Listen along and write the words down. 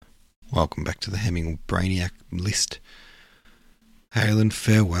Welcome back to the Hemming Brainiac list. Hail and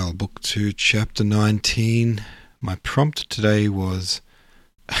Farewell, Book 2, Chapter 19. My prompt today was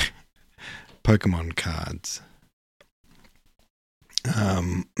Pokemon cards.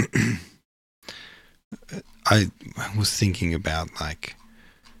 I was thinking about,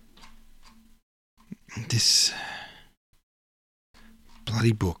 this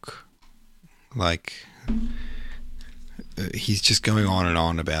bloody book. He's just going on and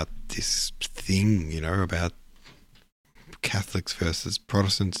on about this thing, about Catholics versus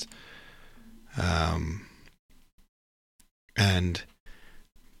Protestants. And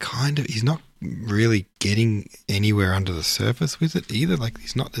kind of, he's not really getting anywhere under the surface with it either.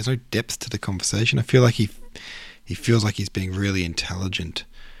 There's no depth to the conversation. I feel like he feels like he's being really intelligent,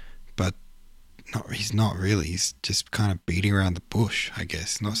 but he's not really. He's just kind of beating around the bush, I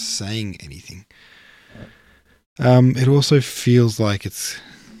guess, not saying anything. It also feels like it's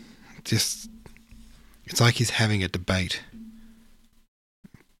like he's having a debate,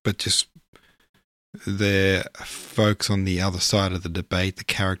 but just the folks on the other side of the debate, the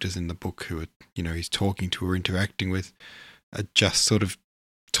characters in the book who are, he's talking to or interacting with, are just sort of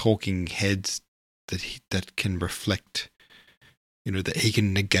talking heads that can reflect, that he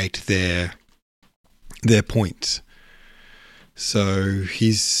can negate their points. So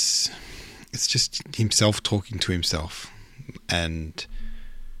it's just himself talking to himself and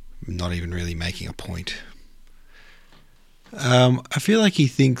not even really making a point. I feel like he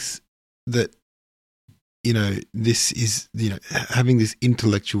thinks that, this is, having this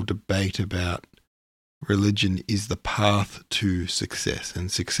intellectual debate about religion is the path to success.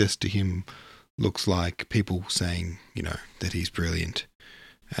 And success to him looks like people saying, that he's brilliant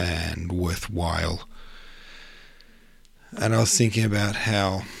and worthwhile. And I was thinking about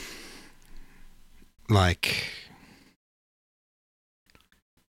how, I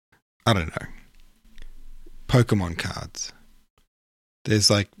don't know, Pokemon cards.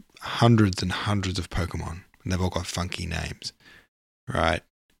 There's hundreds and hundreds of Pokemon, and they've all got funky names, right?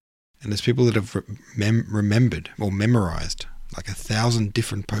 And there's people that have remembered or memorized 1,000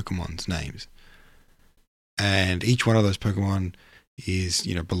 different Pokemon's names. And each one of those Pokemon is,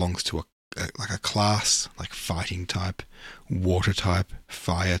 belongs to a class, like fighting type, water type,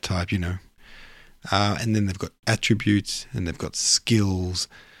 fire type, and then they've got attributes, and they've got skills,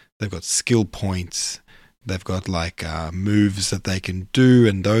 they've got skill points, they've got moves that they can do,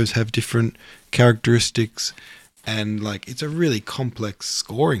 and those have different characteristics, and it's a really complex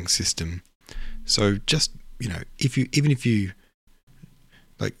scoring system. So just, if you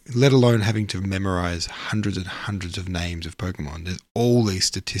let alone having to memorize hundreds and hundreds of names of Pokemon, there's all these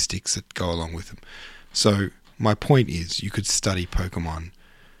statistics that go along with them. So my point is, you could study Pokemon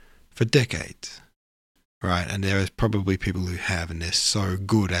for decades, right? And there is probably people who have, and they're so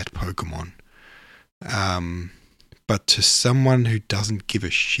good at Pokemon. But to someone who doesn't give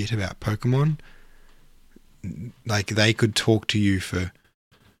a shit about Pokemon, they could talk to you for,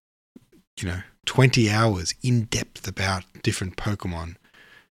 20 hours in depth about different Pokemon.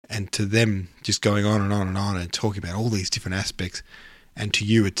 And to them, just going on and on and on and talking about all these different aspects. And to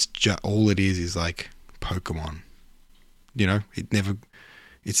you, it's just, all it is Pokemon.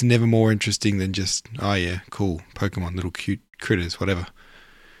 It's never more interesting than just, oh yeah, cool, Pokemon, little cute critters, whatever.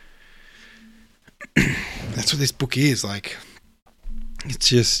 That's what this book is. It's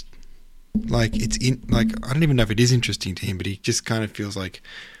just, I don't even know if it is interesting to him, but he just kind of feels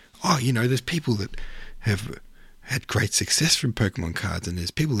there's people that have had great success from Pokemon cards, and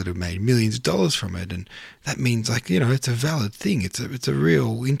there's people that have made millions of dollars from it, and that means it's a valid thing. It's a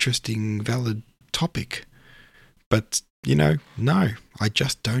real interesting, valid topic. But no, I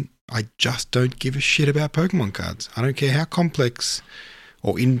just don't give a shit about Pokemon cards. I don't care how complex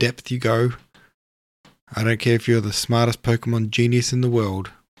or in depth you go. I don't care if you're the smartest Pokemon genius in the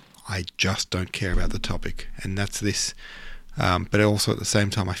world. I just don't care about the topic, and that's this. But also at the same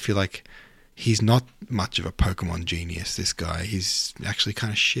time, I feel like he's not much of a Pokemon genius, this guy. He's actually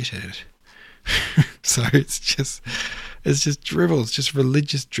kind of shit at it. So it's just drivel. It's just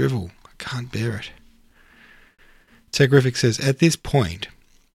religious drivel. I can't bear it. Tegrific says, at this point,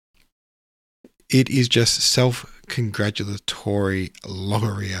 it is just self-congratulatory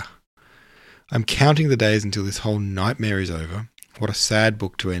logorrhea. I'm counting the days until this whole nightmare is over. What a sad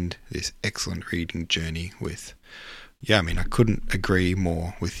book to end this excellent reading journey with. Yeah, I couldn't agree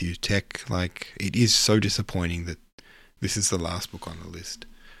more with you, Tech. It is so disappointing that this is the last book on the list.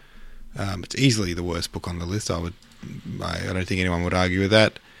 It's easily the worst book on the list. I don't think anyone would argue with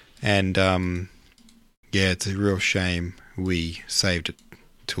that. And yeah, it's a real shame we saved it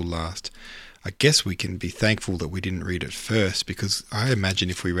till last. I guess we can be thankful that we didn't read it first, because I imagine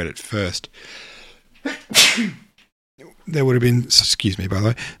if we read it first, there would have been, excuse me, by the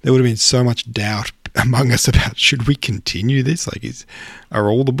way, there would have been so much doubt among us about, should we continue this? Like, are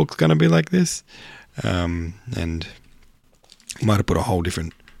all the books going to be like this? And might have put a whole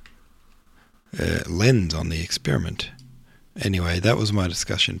different lens on the experiment. Anyway, that was my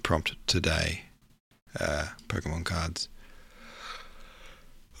discussion prompt today. Pokemon cards.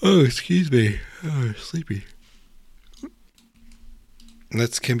 Oh, excuse me. Oh, sleepy.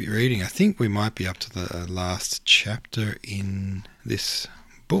 Let's keep reading. I think we might be up to the last chapter in this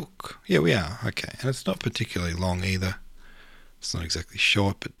book. Yeah, we are. Okay. And it's not particularly long either. It's not exactly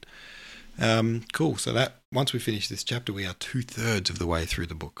short, but cool. So that once we finish this chapter, we are 2/3 of the way through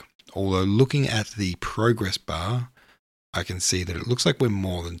the book. Although looking at the progress bar, I can see that it looks like we're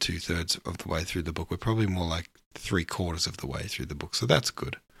more than 2/3 of the way through the book. We're probably more like 3/4 of the way through the book. So that's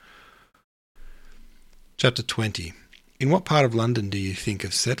good. Chapter 20. In what part of London do you think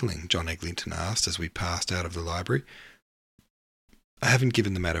of settling? John Eglinton asked as we passed out of the library. I haven't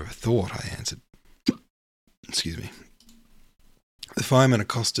given the matter a thought, I answered. Excuse me. The fireman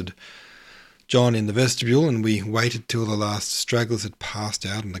accosted John in the vestibule, and we waited till the last stragglers had passed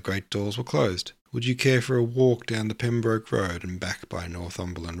out and the great doors were closed. Would you care for a walk down the Pembroke Road and back by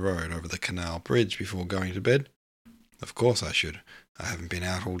Northumberland Road over the Canal Bridge before going to bed? Of course I should. I haven't been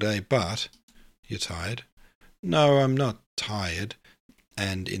out all day, but... You're tired? No, I'm not tired,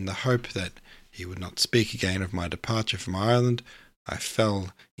 and in the hope that he would not speak again of my departure from Ireland, I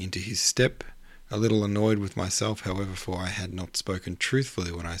fell into his step, a little annoyed with myself, however, for I had not spoken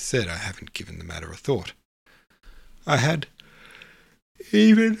truthfully when I said I haven't given the matter a thought. I had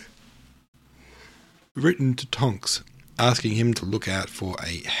even written to Tonks, asking him to look out for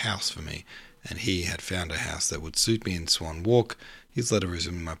a house for me, and he had found a house that would suit me in Swan Walk. His letter was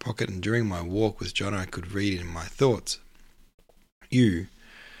in my pocket, and during my walk with John I could read in my thoughts. You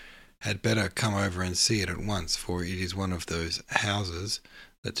had better come over and see it at once, for it is one of those houses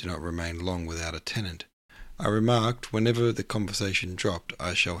that do not remain long without a tenant. I remarked, whenever the conversation dropped,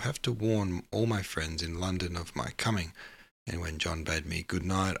 I shall have to warn all my friends in London of my coming, and when John bade me good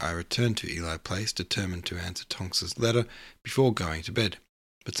night, I returned to Ely Place, determined to answer Tonks's letter before going to bed.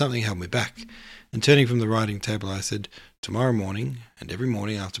 But something held me back, and turning from the writing table I said, tomorrow morning, and every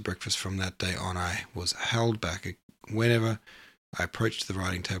morning after breakfast from that day on, I was held back whenever I approached the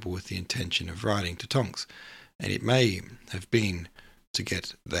writing table with the intention of writing to Tonks, and it may have been to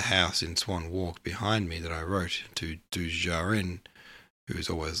get the house in Swan Walk behind me that I wrote to Dujardin, who is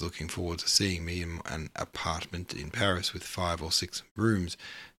always looking forward to seeing me in an apartment in Paris with 5 or 6 rooms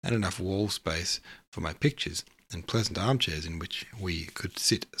and enough wall space for my pictures, and pleasant armchairs in which we could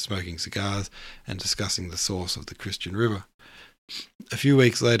sit smoking cigars and discussing the source of the Christian River. A few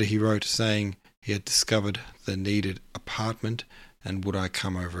weeks later he wrote saying he had discovered the needed apartment, and would I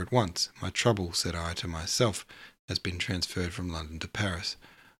come over at once. My trouble, said I to myself, has been transferred from London to Paris.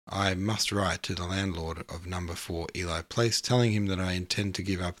 I must write to the landlord of No. 4 Ely Place, telling him that I intend to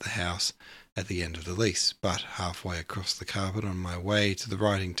give up the house at the end of the lease. But halfway across the carpet on my way to the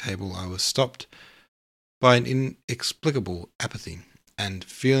writing table I was stopped by an inexplicable apathy, and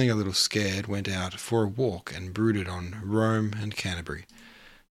feeling a little scared, went out for a walk and brooded on Rome and Canterbury.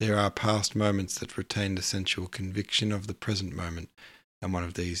 There are past moments that retain the sensual conviction of the present moment, and one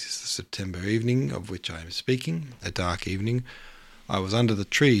of these is the September evening of which I am speaking, a dark evening. I was under the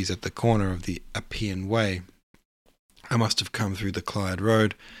trees at the corner of the Appian Way. I must have come through the Clyde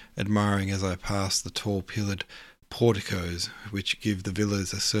Road, admiring as I passed the tall pillared porticos which give the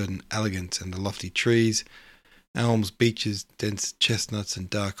villas a certain elegance, and the lofty trees, elms, beeches, dense chestnuts, and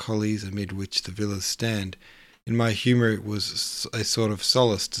dark hollies amid which the villas stand. In my humour it was a sort of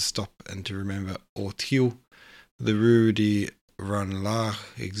solace to stop and to remember Auteuil. The Rue de Ranelagh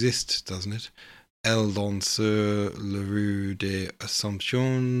exists, doesn't it? Elle donne sur la Rue de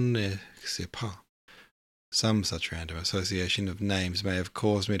Assomption, ne sais pas. Some such random association of names may have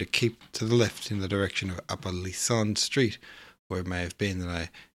caused me to keep to the left in the direction of Upper Lisson Street, or it may have been that I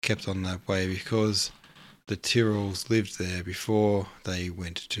kept on that way because the Tyrrells lived there before they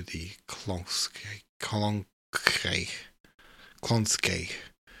went to the Klonske.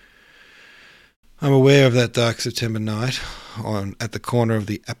 I'm aware of that dark September night at the corner of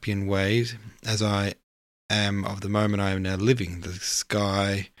the Appian Way, as I am of the moment I am now living, the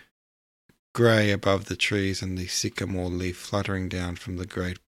sky grey above the trees and the sycamore leaf fluttering down from the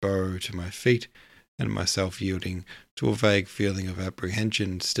great bough to my feet, and myself yielding to a vague feeling of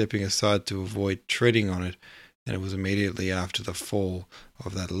apprehension, stepping aside to avoid treading on it, and it was immediately after the fall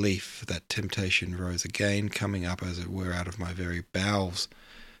of that leaf that temptation rose again, coming up as it were out of my very bowels.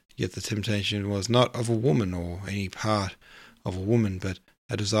 Yet the temptation was not of a woman or any part of a woman, but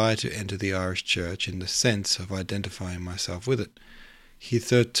a desire to enter the Irish Church in the sense of identifying myself with it.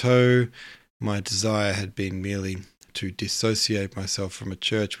 Hitherto, my desire had been merely to dissociate myself from a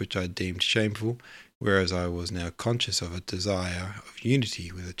church which I deemed shameful, whereas I was now conscious of a desire of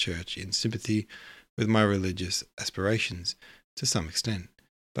unity with a church in sympathy with my religious aspirations, to some extent.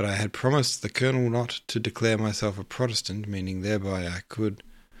 But I had promised the Colonel not to declare myself a Protestant, meaning thereby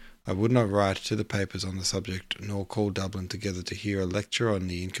I would not write to the papers on the subject, nor call Dublin together to hear a lecture on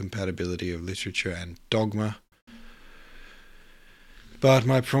the incompatibility of literature and dogma. But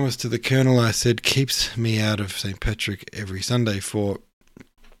my promise to the Colonel, I said, keeps me out of St. Patrick every Sunday. For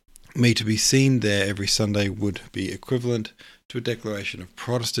me to be seen there every Sunday would be equivalent to a declaration of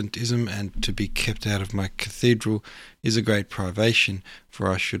Protestantism, and to be kept out of my cathedral is a great privation, for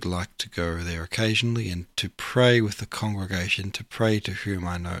I should like to go there occasionally, and to pray with the congregation, to pray to whom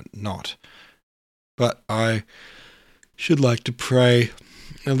I know not. But I should like to pray.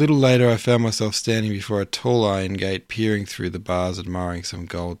 A little later I found myself standing before a tall iron gate, peering through the bars, admiring some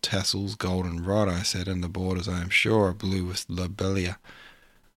gold tassels. Golden rod, I said, and the borders, I am sure, are blue with lobelia.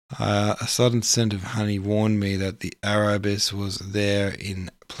 A sudden scent of honey warned me that the arabis was there in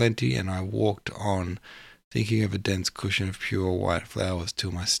plenty, and I walked on, thinking of a dense cushion of pure white flowers,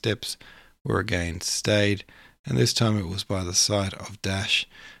 till my steps were again stayed, and this time it was by the sight of Dash.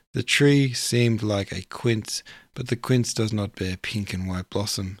 The tree seemed like a quince, but the quince does not bear pink and white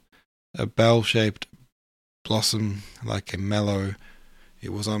blossom. A bell-shaped blossom like a mallow.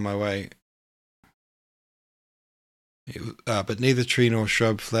 It was on my way. But neither tree nor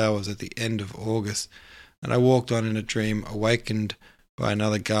shrub flowers at the end of August, and I walked on in a dream, awakened by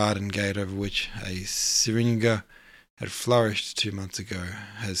another garden gate over which a syringa had flourished 2 months ago.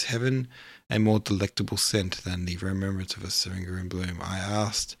 Has heaven a more delectable scent than the remembrance of a syringa in bloom? I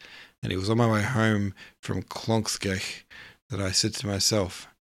asked, and it was on my way home from Clonskirk that I said to myself,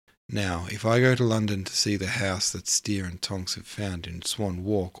 now, if I go to London to see the house that Steer and Tonks have found in Swan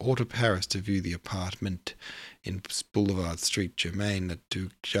Walk, or to Paris to view the apartment in Boulevard Street Germain that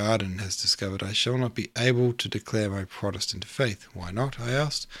Duke Jardin has discovered, I shall not be able to declare my Protestant faith. Why not? I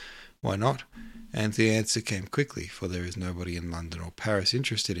asked. Why not? And the answer came quickly, for there is nobody in London or Paris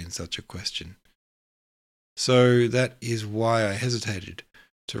interested in such a question. So that is why I hesitated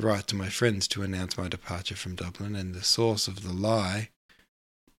to write to my friends to announce my departure from Dublin, and the source of the lie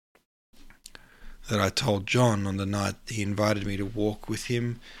that I told John on the night he invited me to walk with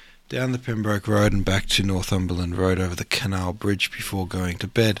him down the Pembroke Road and back to Northumberland Road over the Canal Bridge before going to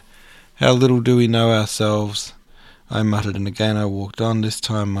bed. How little do we know ourselves, I muttered, and again I walked on, this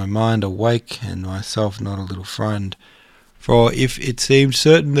time my mind awake and myself not a little frightened. For if it seemed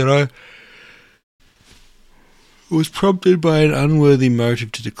certain that I was prompted by an unworthy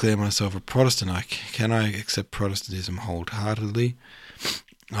motive to declare myself a Protestant, can I accept Protestantism wholeheartedly?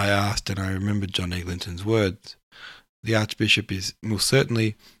 I asked, and I remembered John Eglinton's words. The Archbishop will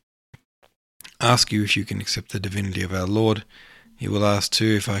certainly ask you if you can accept the divinity of our Lord. He will ask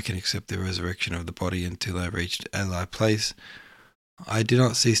too if I can accept the resurrection of the body. Until I reached Ely Place, I did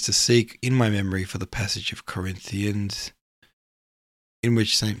not cease to seek in my memory for the passage of Corinthians in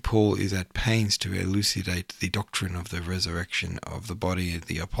which St. Paul is at pains to elucidate the doctrine of the resurrection of the body.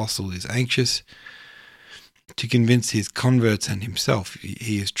 The apostle is anxious to convince his converts and himself.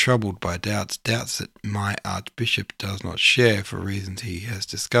 He is troubled by doubts that my Archbishop does not share, for reasons he has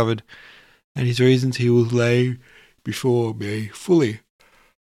discovered, and his reasons he will lay before me fully.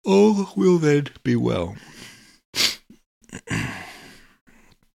 All will then be well.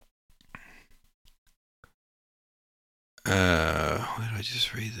 Where did I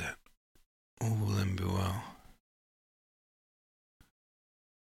just read that? All will then be well.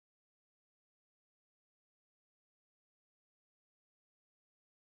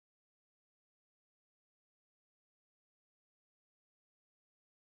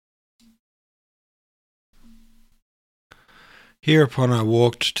 Hereupon I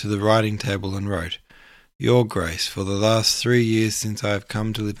walked to the writing table and wrote, Your Grace, for the last 3 years since I have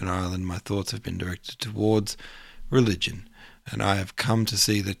come to live in Ireland, my thoughts have been directed towards religion, and I have come to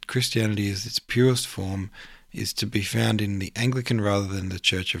see that Christianity is its purest form is to be found in the Anglican rather than the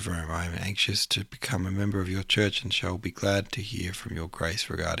Church of Rome. I am anxious to become a member of your church and shall be glad to hear from your Grace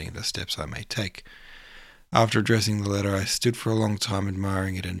regarding the steps I may take. After addressing the letter, I stood for a long time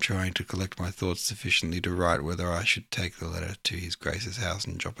admiring it and trying to collect my thoughts sufficiently to write whether I should take the letter to His Grace's house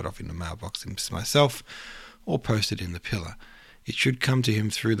and drop it off in the mailbox myself, or post it in the pillar. It should come to him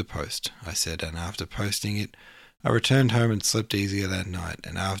through the post, I said, and after posting it, I returned home and slept easier that night,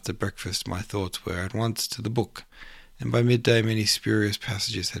 and after breakfast my thoughts were at once to the book, and by midday many spurious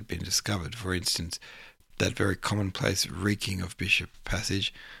passages had been discovered. For instance, that very commonplace reeking of Bishop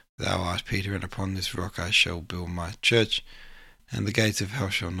passage, "Thou art Peter, and upon this rock I shall build my church, and the gates of hell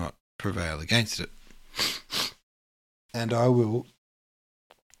shall not prevail against it. And I will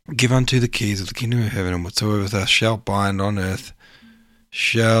give unto the keys of the kingdom of heaven, and whatsoever thou shalt bind on earth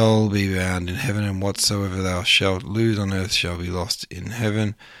shall be bound in heaven, and whatsoever thou shalt loose on earth shall be lost in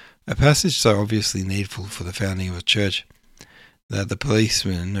heaven." A passage so obviously needful for the founding of a church that the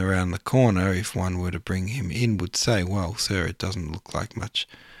policeman around the corner, if one were to bring him in, would say, "Well, sir, it doesn't look like much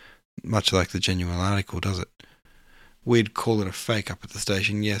like the genuine article, does it?" We'd call it a fake up at the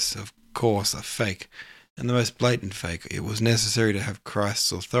station. Yes, of course, a fake, and the most blatant fake. It was necessary to have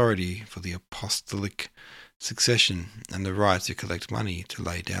Christ's authority for the apostolic succession and the right to collect money, to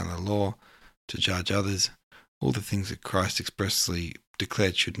lay down the law, to judge others, all the things that Christ expressly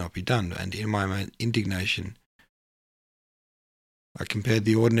declared should not be done. And in my indignation, I compared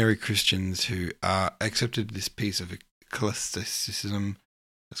the ordinary Christians who accepted this piece of ecclesiasticism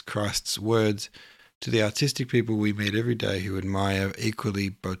as Christ's words to the artistic people we meet every day who admire equally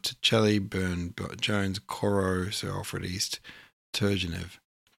Botticelli, Burne Jones, Corot, Sir Alfred East, Turgenev,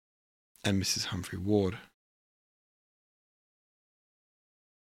 and Mrs. Humphrey Ward.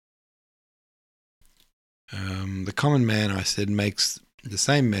 The common man, I said, makes the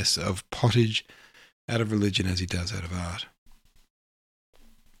same mess of pottage out of religion as he does out of art.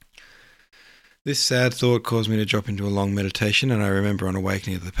 This sad thought caused me to drop into a long meditation, and I remember on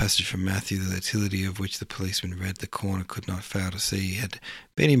awakening at the passage from Matthew, the utility of which the policeman read the corner could not fail to see had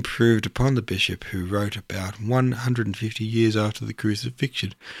been improved upon the bishop, who wrote about 150 years after the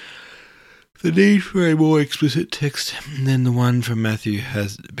crucifixion. The need for a more explicit text than the one from Matthew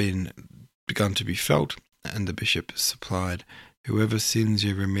has begun to be felt, and the bishop supplied. "Whoever sins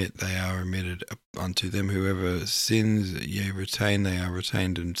ye remit, they are remitted unto them. Whoever sins ye retain, they are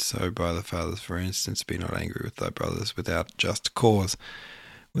retained. And so by the fathers, for instance, be not angry with thy brothers without just cause."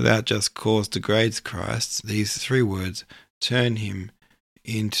 Without just cause degrades Christ. These three words turn him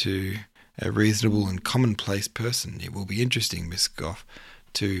into a reasonable and commonplace person. It will be interesting, Miss Goff,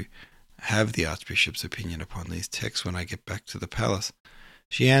 to have the Archbishop's opinion upon these texts when I get back to the palace.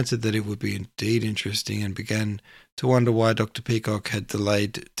 She answered that it would be indeed interesting, and began to wonder why Dr. Peacock had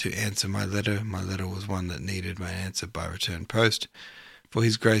delayed to answer my letter. My letter was one that needed my answer by return post, for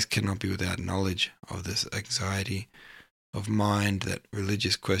His Grace cannot be without knowledge of this anxiety of mind that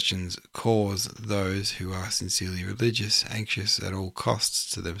religious questions cause those who are sincerely religious, anxious at all costs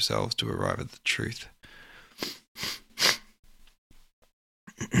to themselves to arrive at the truth.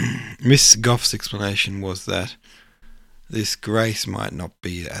 Miss Goff's explanation was that this Grace might not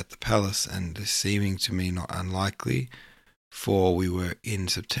be at the palace, and this seeming to me not unlikely, for we were in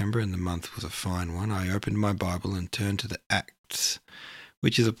September and the month was a fine one, I opened my Bible and turned to the Acts,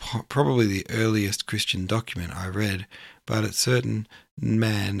 which is probably the earliest Christian document I read, but a certain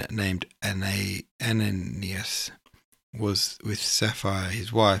man named Ananias was with Sapphira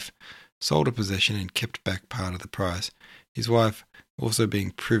his wife, sold a possession and kept back part of the price, his wife also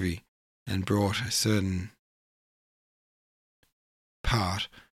being privy, and brought a certain part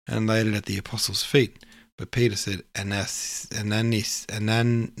and laid it at the apostles' feet. But Peter said, Ananias,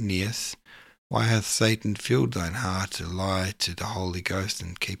 why hath Satan filled thine heart to lie to the Holy Ghost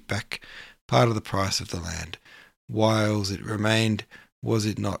and keep back part of the price of the land? Whiles it remained, was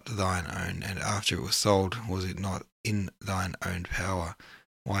it not thine own? And after it was sold, was it not in thine own power?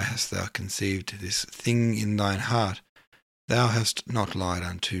 Why hast thou conceived this thing in thine heart? Thou hast not lied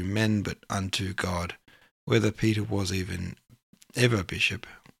unto men, but unto God. Whether Peter was ever bishop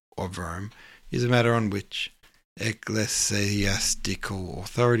of Rome is a matter on which ecclesiastical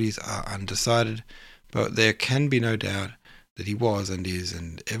authorities are undecided, but there can be no doubt that he was and is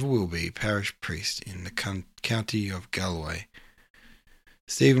and ever will be parish priest in the county of Galloway.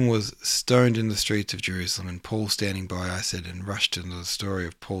 Stephen was stoned in the streets of Jerusalem, and Paul standing by, I said, and rushed into the story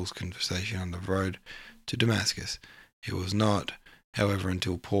of Paul's conversation on the road to Damascus. It was not, however,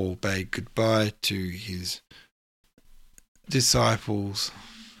 until Paul bade goodbye to his disciples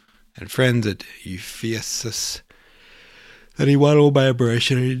and friends at Ephesus that he won all my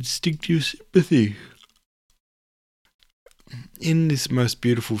admiration and instinctive sympathy. In this most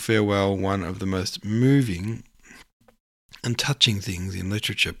beautiful farewell, one of the most moving and touching things in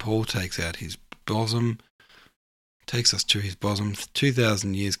literature, Paul takes us to his bosom.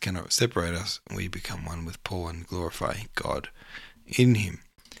 2,000 years cannot separate us. We become one with Paul and glorify God in him.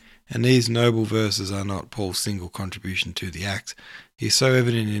 And these noble verses are not Paul's single contribution to the Acts. He is so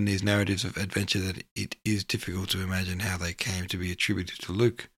evident in these narratives of adventure that it is difficult to imagine how they came to be attributed to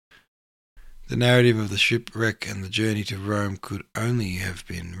Luke. The narrative of the shipwreck and the journey to Rome could only have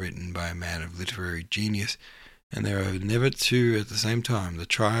been written by a man of literary genius, and there are never two at the same time. The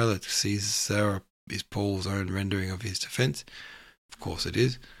trial at Caesarea is Paul's own rendering of his defence. Of course it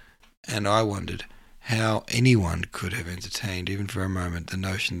is. And I wondered how anyone could have entertained, even for a moment, the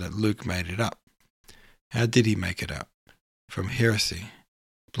notion that Luke made it up. How did he make it up? From heresy.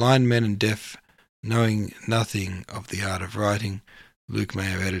 Blind men and deaf, knowing nothing of the art of writing, Luke may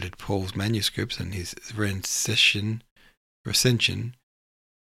have edited Paul's manuscripts, and his recension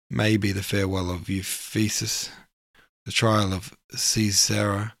may be the farewell of Ephesus, the trial of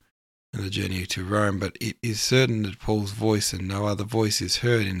Caesarea, and the journey to Rome, but it is certain that Paul's voice and no other voice is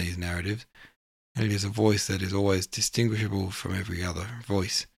heard in these narratives, and it is a voice that is always distinguishable from every other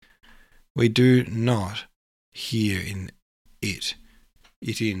voice. We do not hear in it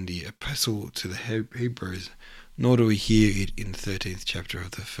in the epistle to the Hebrews, nor do we hear it in the 13th chapter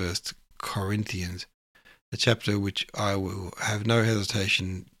of the 1st Corinthians, a chapter which I will have no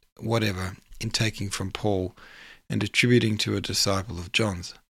hesitation whatever in taking from Paul and attributing to a disciple of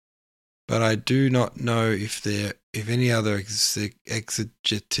John's. But I do not know if any other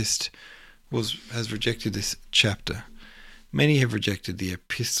exegetist has rejected this chapter. Many have rejected the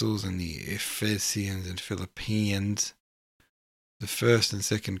epistles and the Ephesians and Philippians, the 1st and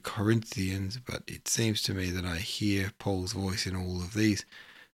 2nd Corinthians, but it seems to me that I hear Paul's voice in all of these.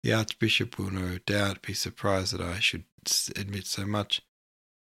 The Archbishop will no doubt be surprised that I should admit so much.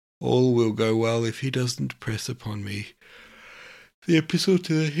 All will go well if he doesn't press upon me the epistle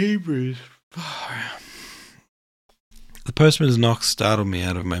to the Hebrews. The postman's knock startled me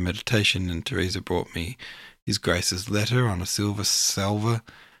out of my meditation, and Teresa brought me His Grace's letter on a silver salver.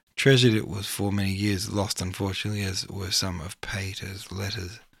 Treasured it was for many years, lost unfortunately, as were some of Pater's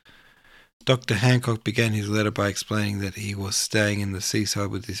letters. Dr. Hancock began his letter by explaining that he was staying in the seaside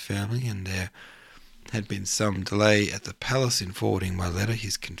with his family, and there had been some delay at the palace in forwarding my letter.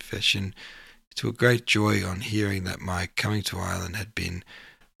 His confession to a great joy on hearing that my coming to Ireland had been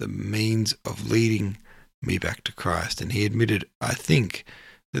the means of leading me back to Christ, and he admitted, I think,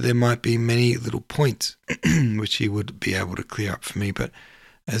 that there might be many little points which he would be able to clear up for me, but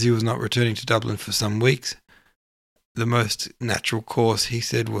as he was not returning to Dublin for some weeks, the most natural course, he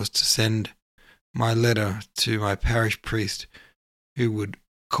said, was to send my letter to my parish priest, who would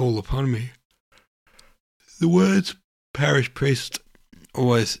call upon me. The words parish priest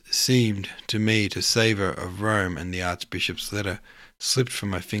always seemed to me to savour of Rome, and the Archbishop's letter slipped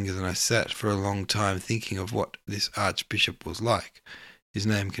from my fingers, and I sat for a long time thinking of what this Archbishop was like. His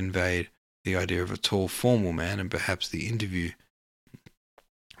name conveyed the idea of a tall, formal man, and perhaps the interview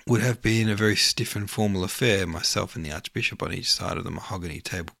would have been a very stiff and formal affair, myself and the Archbishop on each side of the mahogany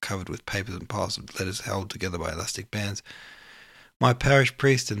table covered with papers and piles of letters held together by elastic bands. My parish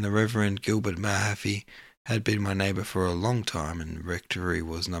priest and the Reverend Gilbert Mahaffey had been my neighbour for a long time, and the rectory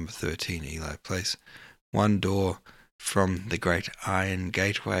was number 13 Ely Place, one door from the great iron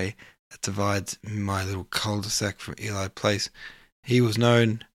gateway that divides my little cul-de-sac from Ely Place. He was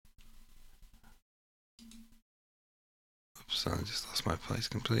known... Oops, I just lost my place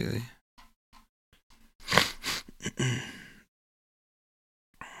completely.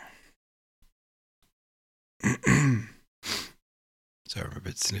 Sorry, I'm a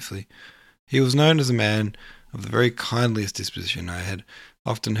bit sniffly. He was known as a man of the very kindliest disposition. I had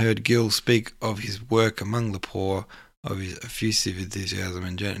often heard Gill speak of his work among the poor, of his effusive enthusiasm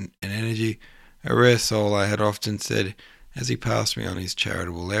and energy. A rare soul, I had often said, as he passed me on his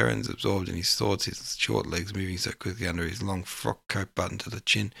charitable errands, absorbed in his thoughts, his short legs moving so quickly under his long frock coat buttoned to the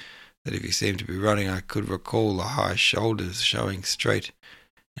chin, that if he seemed to be running, I could recall the high shoulders showing straight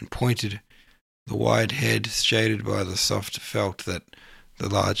and pointed, the wide head shaded by the soft felt, that the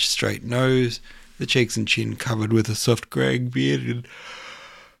large straight nose, the cheeks and chin covered with a soft greying beard, and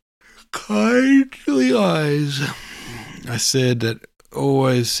kindly eyes. I said that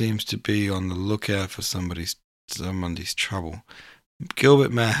always seems to be on the lookout for somebody's trouble.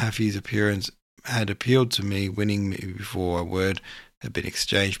 Gilbert Mahaffey's appearance had appealed to me, winning me before a word had been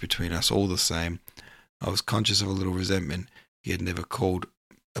exchanged between us. All the same, I was conscious of a little resentment. He had never called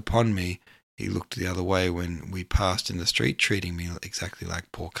upon me. He looked the other way when we passed in the street, treating me exactly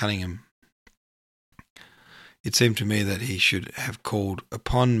like poor Cunningham. It seemed to me that he should have called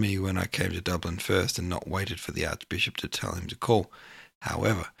upon me when I came to Dublin first, and not waited for the Archbishop to tell him to call.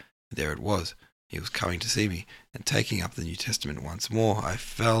 However, there it was. He was coming to see me, and taking up the New Testament once more, I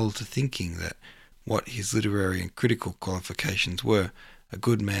fell to thinking that what his literary and critical qualifications were. A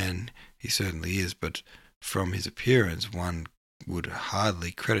good man he certainly is, but from his appearance one would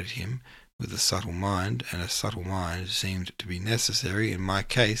hardly credit him with a subtle mind, and a subtle mind seemed to be necessary in my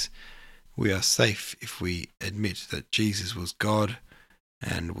case, We are safe if we admit that Jesus was God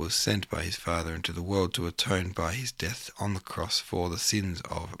and was sent by his Father into the world to atone by his death on the cross for the sins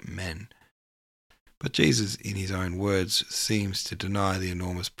of men. But Jesus, in his own words, seems to deny the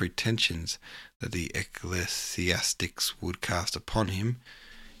enormous pretensions that the ecclesiastics would cast upon him.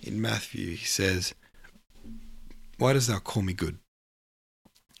 In Matthew, he says, "Why dost thou call me good?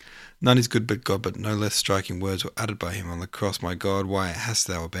 None is good but God," but no less striking words were uttered by him on the cross. "My God, why hast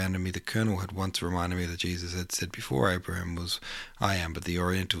thou abandoned me?" The colonel had once reminded me that Jesus had said, "Before Abraham was I am," but the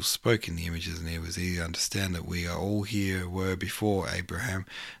Orientals spoke in the images, and it was easy to understand that we are all here were before Abraham,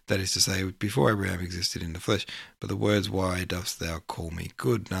 that is to say, before Abraham existed in the flesh. But the words, "Why dost thou call me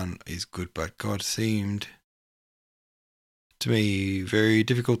good? None is good but God," seemed to me very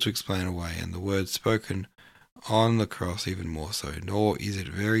difficult to explain away, and the words spoken on the cross even more so. Nor is it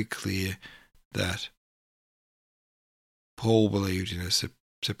very clear that Paul believed in a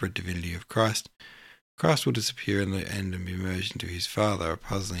separate divinity of Christ. Christ will disappear in the end and be merged into his Father, a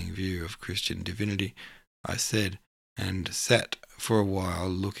puzzling view of Christian divinity, I said, and sat for a while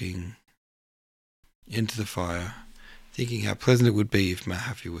looking into the fire, thinking how pleasant it would be if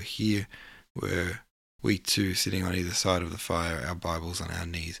Mahaffy were here, were we two sitting on either side of the fire, our Bibles on our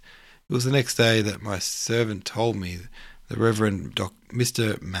knees. It was the next day that my servant told me the Reverend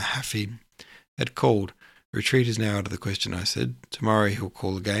Mr. Mahaffy had called. "Retreat is now out of the question," I said. "Tomorrow he'll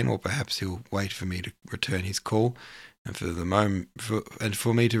call again, or perhaps he'll wait for me to return his call, and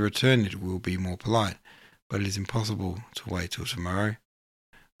for me to return it will be more polite. But it is impossible to wait till tomorrow.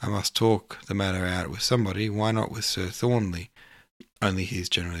 I must talk the matter out with somebody. Why not with Sir Thornley? Only he is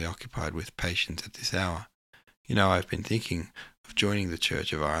generally occupied with patients at this hour. You know, I have been thinking of joining the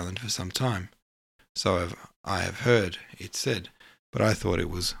Church of Ireland for some time. So I have heard it said, but I thought it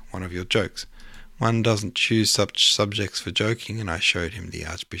was one of your jokes. One doesn't choose such subjects for joking," and I showed him the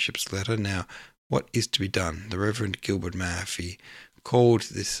Archbishop's letter. "Now, what is to be done? The Reverend Gilbert Mahaffy called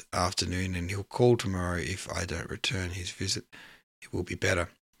this afternoon, and he'll call tomorrow if I don't return his visit. It will be better,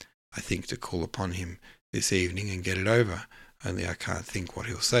 I think, to call upon him this evening and get it over, only I can't think what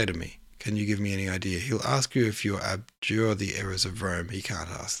he'll say to me. Can you give me any idea? He'll ask you if you abjure the errors of Rome. He can't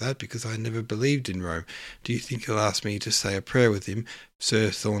ask that, because I never believed in Rome. Do you think he'll ask me to say a prayer with him?"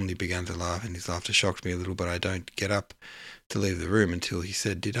 Sir Thornley began to laugh, and his laughter shocked me a little, but I don't get up to leave the room until he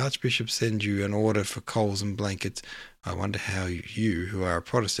said, "Did Archbishop send you an order for coals and blankets? I wonder how you, who are a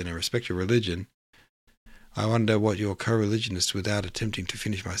Protestant and respect your religion, I wonder what your co-religionists." Without attempting to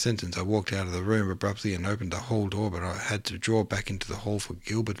finish my sentence, I walked out of the room abruptly and opened the hall door, but I had to draw back into the hall, for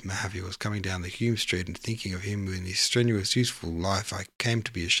Gilbert Mahaffy was coming down the Hume Street, and thinking of him in his strenuous, useful life, I came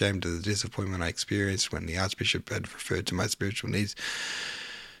to be ashamed of the disappointment I experienced when the Archbishop had referred to my spiritual needs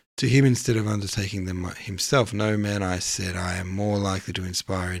to him instead of undertaking them himself. "No, man," I said, "I am more likely to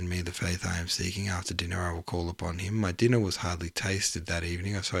inspire in me the faith I am seeking. After dinner I will call upon him." My dinner was hardly tasted that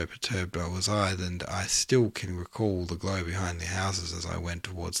evening, so perturbed was I, and I still can recall the glow behind the houses as I went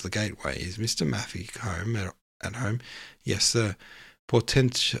towards the gateway. "Is Mr. Mahaffy at home?" "Yes, sir."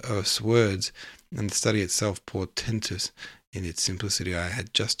 Portentous words, and the study itself portentous in its simplicity. I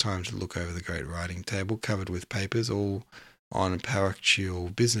had just time to look over the great writing table, covered with papers, all on parochial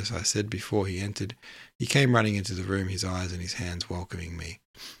business, I said, before he entered. He came running into the room, his eyes and his hands welcoming me.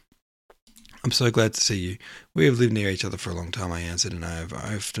 "I'm so glad to see you. We have lived near each other for a long time," I answered, "and I have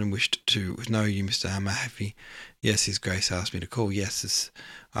often wished to know you, Mr. Mahaffy." "Yes, His Grace asked me to call." "Yes,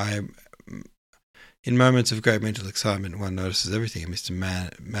 in moments of great mental excitement one notices everything, and Mr.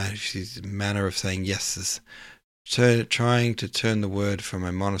 Mahaffy's manner of saying yes is trying to turn the word from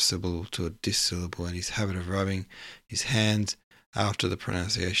a monosyllable to a dissyllable, and his habit of rubbing his hands after the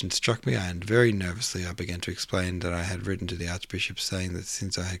pronunciation struck me, and very nervously I began to explain that I had written to the Archbishop saying that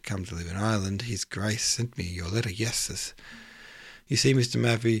since I had come to live in Ireland, His Grace sent me your letter. Yes. You see, Mr.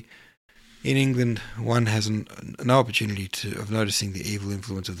 Mahaffy, in England one has no opportunity of noticing the evil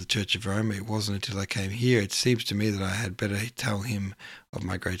influence of the Church of Rome. It wasn't until I came here. It seems to me that I had better tell him of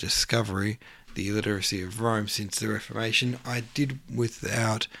my great discovery, the illiteracy of Rome since the Reformation. I did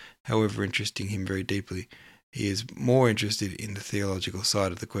without, however, interesting him very deeply. He is more interested in the theological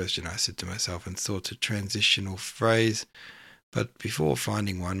side of the question, I said to myself, and sought a transitional phrase. But before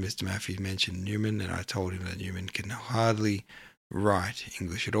finding one, Mr. Mahaffy mentioned Newman, and I told him that Newman can hardly write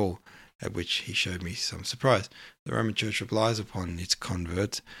English at all, at which he showed me some surprise. The Roman Church relies upon its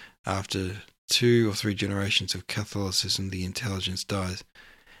converts. After 2 or 3 generations of Catholicism, the intelligence dies.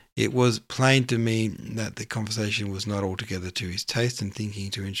 It was plain to me that the conversation was not altogether to his taste, and thinking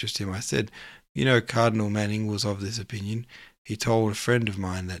to interest him, I said, "You know, Cardinal Manning was of this opinion. He told a friend of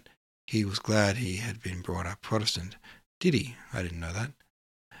mine that he was glad he had been brought up Protestant." "Did he? I didn't know that."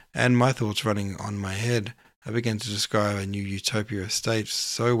 and my thoughts running on my head, I began to describe a new utopia state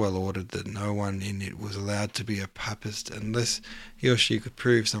so well ordered that no one in it was allowed to be a papist unless he or she could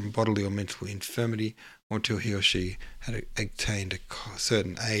prove some bodily or mental infirmity, or until he or she had attained a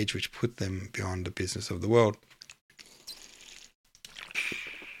certain age which put them beyond the business of the world.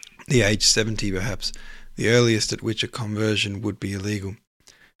 The age 70, perhaps, the earliest at which a conversion would be illegal.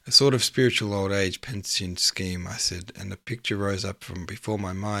 A sort of spiritual old age pension scheme, I said, and a picture rose up from before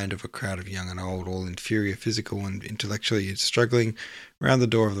my mind of a crowd of young and old, all inferior, physical and intellectually, struggling round the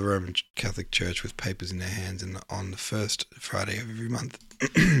door of the Roman Catholic Church with papers in their hands on the first Friday of every month.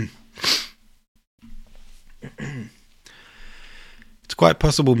 It's quite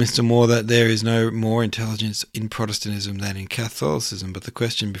possible, Mr. Moore, that there is no more intelligence in Protestantism than in Catholicism, but the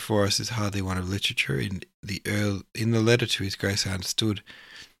question before us is hardly one of literature. In the letter to His Grace I understood,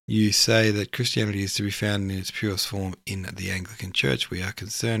 you say that Christianity is to be found in its purest form in the Anglican Church. We are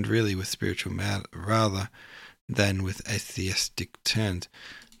concerned really with spiritual matter rather than with atheistic turns.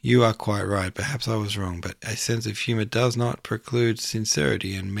 You are quite right. Perhaps I was wrong, but a sense of humour does not preclude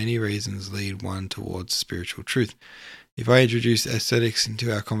sincerity, and many reasons lead one towards spiritual truth. If I introduced ascetics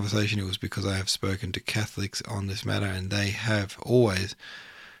into our conversation, it was because I have spoken to Catholics on this matter, and they have always,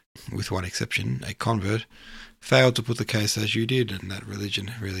 with one exception, a convert, failed to put the case as you did, and that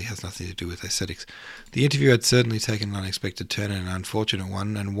religion really has nothing to do with ascetics. The interview had certainly taken an unexpected turn and an unfortunate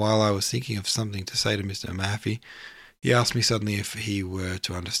one, and while I was thinking of something to say to Mr. Mahaffy, he asked me suddenly if he were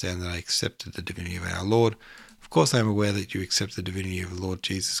to understand that I accepted the divinity of our Lord. Of course I am aware that you accept the divinity of the Lord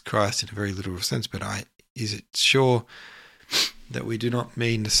Jesus Christ in a very literal sense, but is it sure that we do not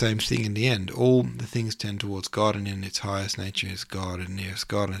mean the same thing in the end? All the things tend towards God, and in its highest nature is God and nearest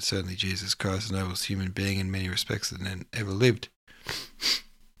God, and certainly Jesus Christ, the noblest human being in many respects that ever lived.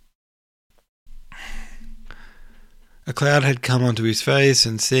 A cloud had come onto his face,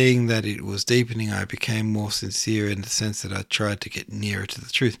 and seeing that it was deepening, I became more sincere in the sense that I tried to get nearer to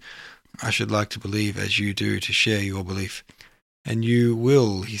the truth. I should like to believe as you do, to share your belief. And you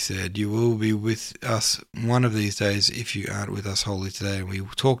will, he said, you will be with us one of these days if you aren't with us wholly today. And we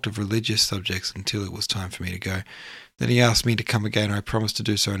talked of religious subjects until it was time for me to go. Then he asked me to come again. I promised to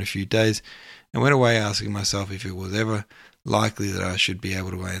do so in a few days, and went away asking myself if it was ever likely that I should be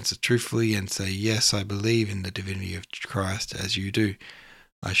able to answer truthfully and say, yes, I believe in the divinity of Christ as you do.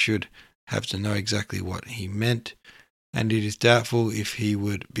 I should have to know exactly what he meant, and it is doubtful if he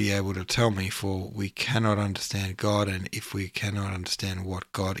would be able to tell me, for we cannot understand God, and if we cannot understand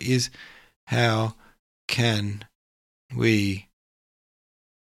what God is, how can we...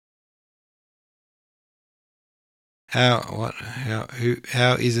 How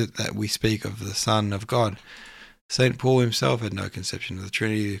is it that we speak of the Son of God? St. Paul himself had no conception of the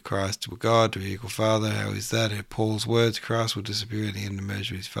Trinity, of Christ to God, to be equal Father. How is that? In Paul's words, Christ will disappear at the end and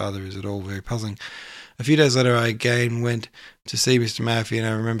merge with his Father. Is it all very puzzling? A few days later I again went to see Mr. Mahaffy, and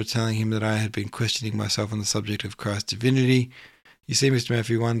I remember telling him that I had been questioning myself on the subject of Christ's divinity. You see, Mr.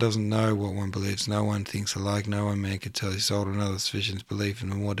 Mahaffy, one doesn't know what one believes. No one thinks alike. No one man can tell his soul to another sufficient belief in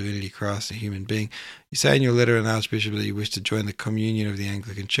the more divinity of Christ, a human being. You say in your letter an Archbishop that you wish to join the communion of the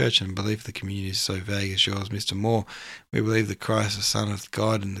Anglican Church, and belief the communion is so vague as yours, Mr. Moore. We believe that Christ, the Son of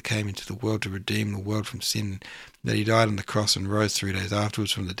God, and came into the world to redeem the world from sin, that he died on the cross and rose 3 days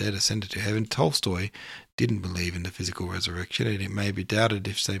afterwards from the dead, ascended to heaven. Tolstoy didn't believe in the physical resurrection, and it may be doubted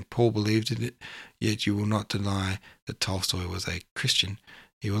if St. Paul believed in it, yet you will not deny that Tolstoy was a Christian.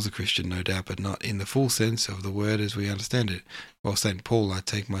 He was a Christian, no doubt, but not in the full sense of the word as we understand it. While St. Paul, I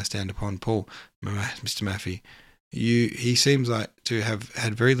take my stand upon Paul, Mr. Mahaffy. He seems like to have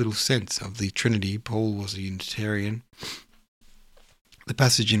had very little sense of the Trinity. Paul was a Unitarian. The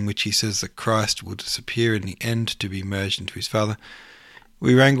passage in which he says that Christ will disappear in the end to be merged into his Father.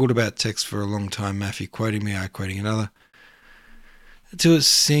 We wrangled about text for a long time, Mahaffy quoting me, I quoting another, until it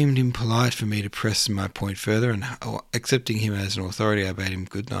seemed impolite for me to press my point further, and accepting him as an authority, I bade him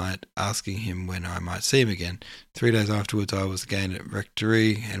good night, asking him when I might see him again. 3 days afterwards I was again at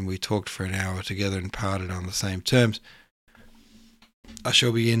rectory, and we talked for an hour together and parted on the same terms. I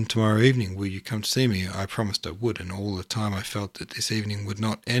shall be in tomorrow evening. Will you come to see me? I promised I would, and all the time I felt that this evening would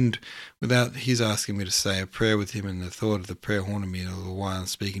not end without his asking me to say a prayer with him, and the thought of the prayer haunted me a little while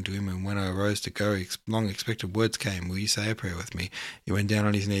speaking to him, and when I arose to go, long expected words came. Will you say a prayer with me? He went down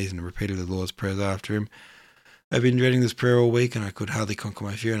on his knees and repeated the Lord's Prayer after him. I've been dreading this prayer all week, and I could hardly conquer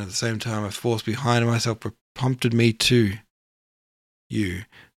my fear, and at the same time a force behind myself prompted me to you.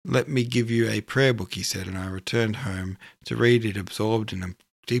 Let me give you a prayer book, he said, and I returned home to read it, absorbed in a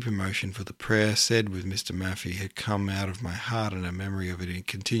deep emotion, for the prayer said with Mr. Mahaffy had come out of my heart, and a memory of it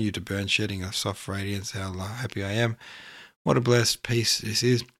continued to burn, shedding a soft radiance. How happy I am! What a blessed peace this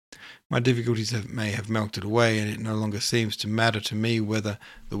is! My difficulties may have melted away, and it no longer seems to matter to me whether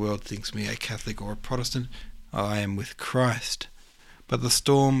the world thinks me a Catholic or a Protestant. I am with Christ. But the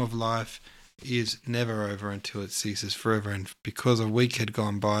storm of life is never over until it ceases forever, and because a week had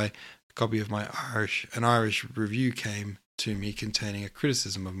gone by, a copy of an Irish review came to me containing a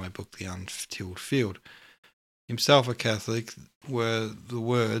criticism of my book, The Untilled Field. Himself a Catholic were the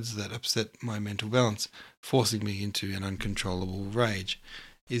words that upset my mental balance, forcing me into an uncontrollable rage.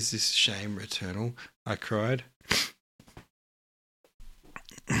 Is this shame eternal? I cried.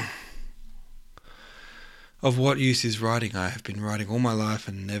 Of what use is writing? I have been writing all my life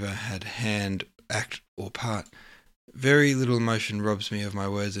and never had hand, act, or part. Very little emotion robs me of my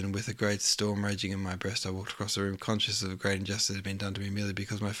words, and with a great storm raging in my breast, I walked across the room, conscious of a great injustice that had been done to me merely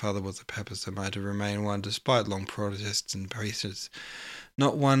because my father was a papist, and I to remain one, despite long protests and patience.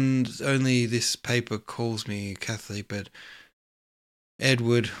 Not one only this paper calls me Catholic, but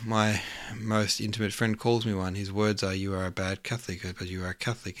Edward, my most intimate friend, calls me one. His words are, "You are a bad Catholic, but you are a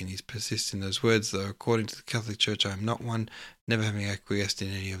Catholic," and he persists in those words, though according to the Catholic Church I am not one, never having acquiesced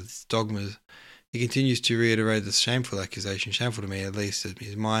in any of its dogmas. He continues to reiterate this shameful accusation, shameful to me at least, that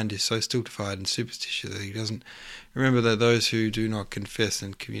his mind is so stultified and superstitious that he doesn't remember that those who do not confess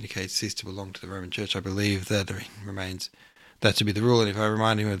and communicate cease to belong to the Roman Church. I believe that remains that to be the rule, and if I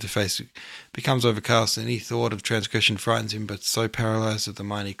remind him of the face becomes overcast, any thought of transgression frightens him, but so paralysed that the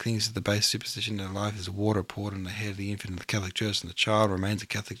mind he clings to the base superstition that life is water poured on the head of the infant in the Catholic Church, and the child remains a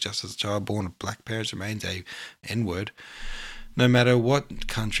Catholic just as a child born of black parents remains a N-word, no matter what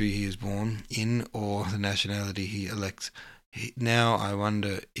country he is born in or the nationality he elects. Now I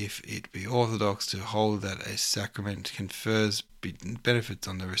wonder if it be orthodox to hold that a sacrament confers benefits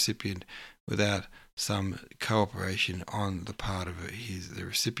on the recipient without some cooperation on the part of the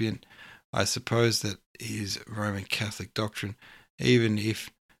recipient. I suppose that is Roman Catholic doctrine. Even if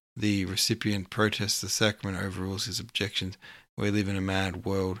the recipient protests, the sacrament overrules his objections. We live in a mad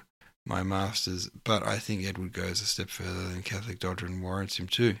world, my masters, but I think Edward goes a step further than Catholic doctrine warrants him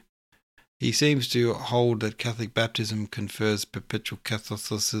to. He seems to hold that Catholic baptism confers perpetual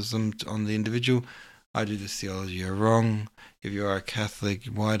Catholicism on the individual. I do this theology are wrong. If you are a Catholic,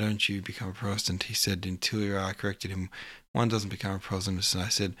 why don't you become a Protestant? He said until I corrected him, one doesn't become a Protestant. And I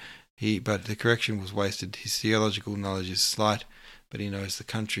said, but the correction was wasted. His theological knowledge is slight, but he knows the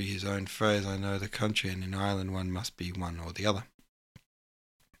country, his own phrase, I know the country, and in Ireland one must be one or the other.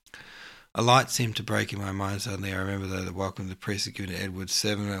 A light seemed to break in my mind suddenly. I remember, though, the welcome the priest had given to Edward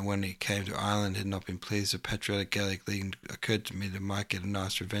VII when he came to Ireland had not been pleased with patriotic Gaelic league. It occurred to me that I might get a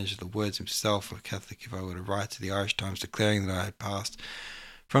nice revenge of the words himself, a Catholic, if I were to write to the Irish Times declaring that I had passed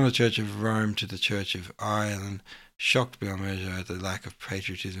from the Church of Rome to the Church of Ireland, shocked beyond measure at the lack of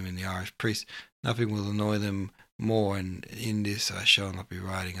patriotism in the Irish priests. Nothing will annoy them more, and in this I shall not be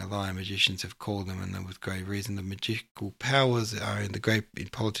writing a lie. Magicians have called them, and with great reason. The magical powers are in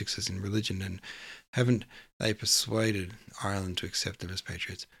politics as in religion, and haven't they persuaded Ireland to accept them as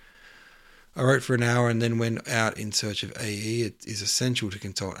patriots? I wrote for an hour and then went out in search of A.E. It is essential to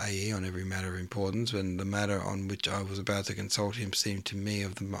consult A.E. on every matter of importance, when the matter on which I was about to consult him seemed to me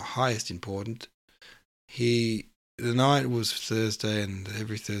of the highest importance. The night was Thursday, and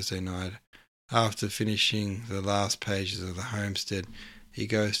every Thursday night, after finishing the last pages of the Homestead, he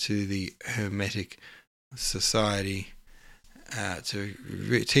goes to the Hermetic Society to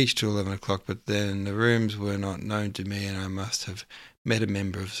teach till 11 o'clock, but then the rooms were not known to me, and I must have met a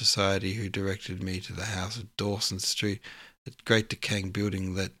member of society who directed me to the house of Dawson Street, a great decaying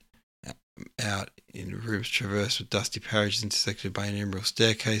building let out in rooms traversed with dusty passages intersected by innumerable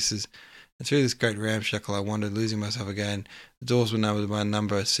staircases. And through this great ramshackle I wandered, losing myself again. The doors were numbered by a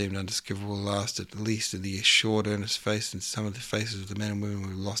number I seemed undiscoverable last, at least in the assured, earnest face, and some of the faces of the men and women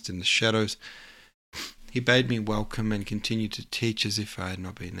were lost in the shadows. He bade me welcome and continued to teach as if I had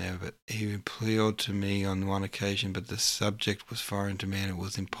not been there, but he appealed to me on one occasion, but the subject was foreign to me, and it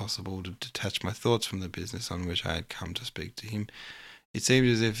was impossible to detach my thoughts from the business on which I had come to speak to him. It seemed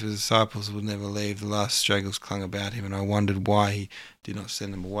as if his disciples would never leave. The last straggles clung about him, and I wondered why he did not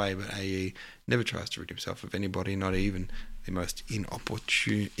send them away. But A.E. never tries to rid himself of anybody, not even the most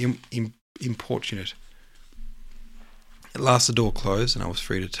importunate. At last the door closed, and I was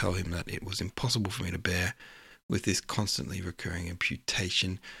free to tell him that it was impossible for me to bear with this constantly recurring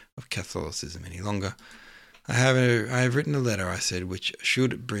imputation of Catholicism any longer. I have written a letter, I said, which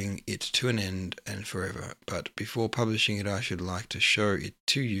should bring it to an end and forever, but before publishing it I should like to show it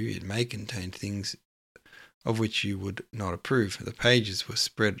to you. It may contain things of which you would not approve. The pages were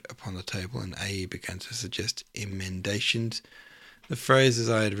spread upon the table, and A.E. began to suggest emendations. The phrases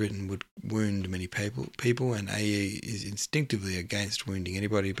I had written would wound many people, and AE is instinctively against wounding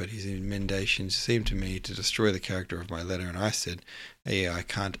anybody, but his emendations seemed to me to destroy the character of my letter, and I said, AE, I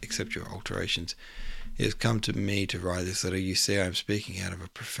can't accept your alterations. It has come to me to write this letter. You see, I am speaking out of a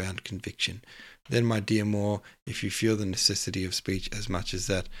profound conviction. Then, my dear Moore, if you feel the necessity of speech as much as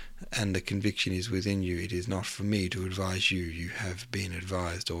that, and the conviction is within you, it is not for me to advise you. You have been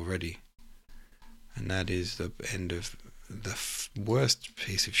advised already. And that is the end of the worst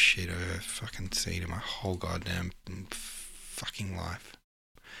piece of shit I've ever fucking seen in my whole goddamn fucking life.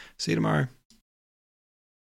 See you tomorrow.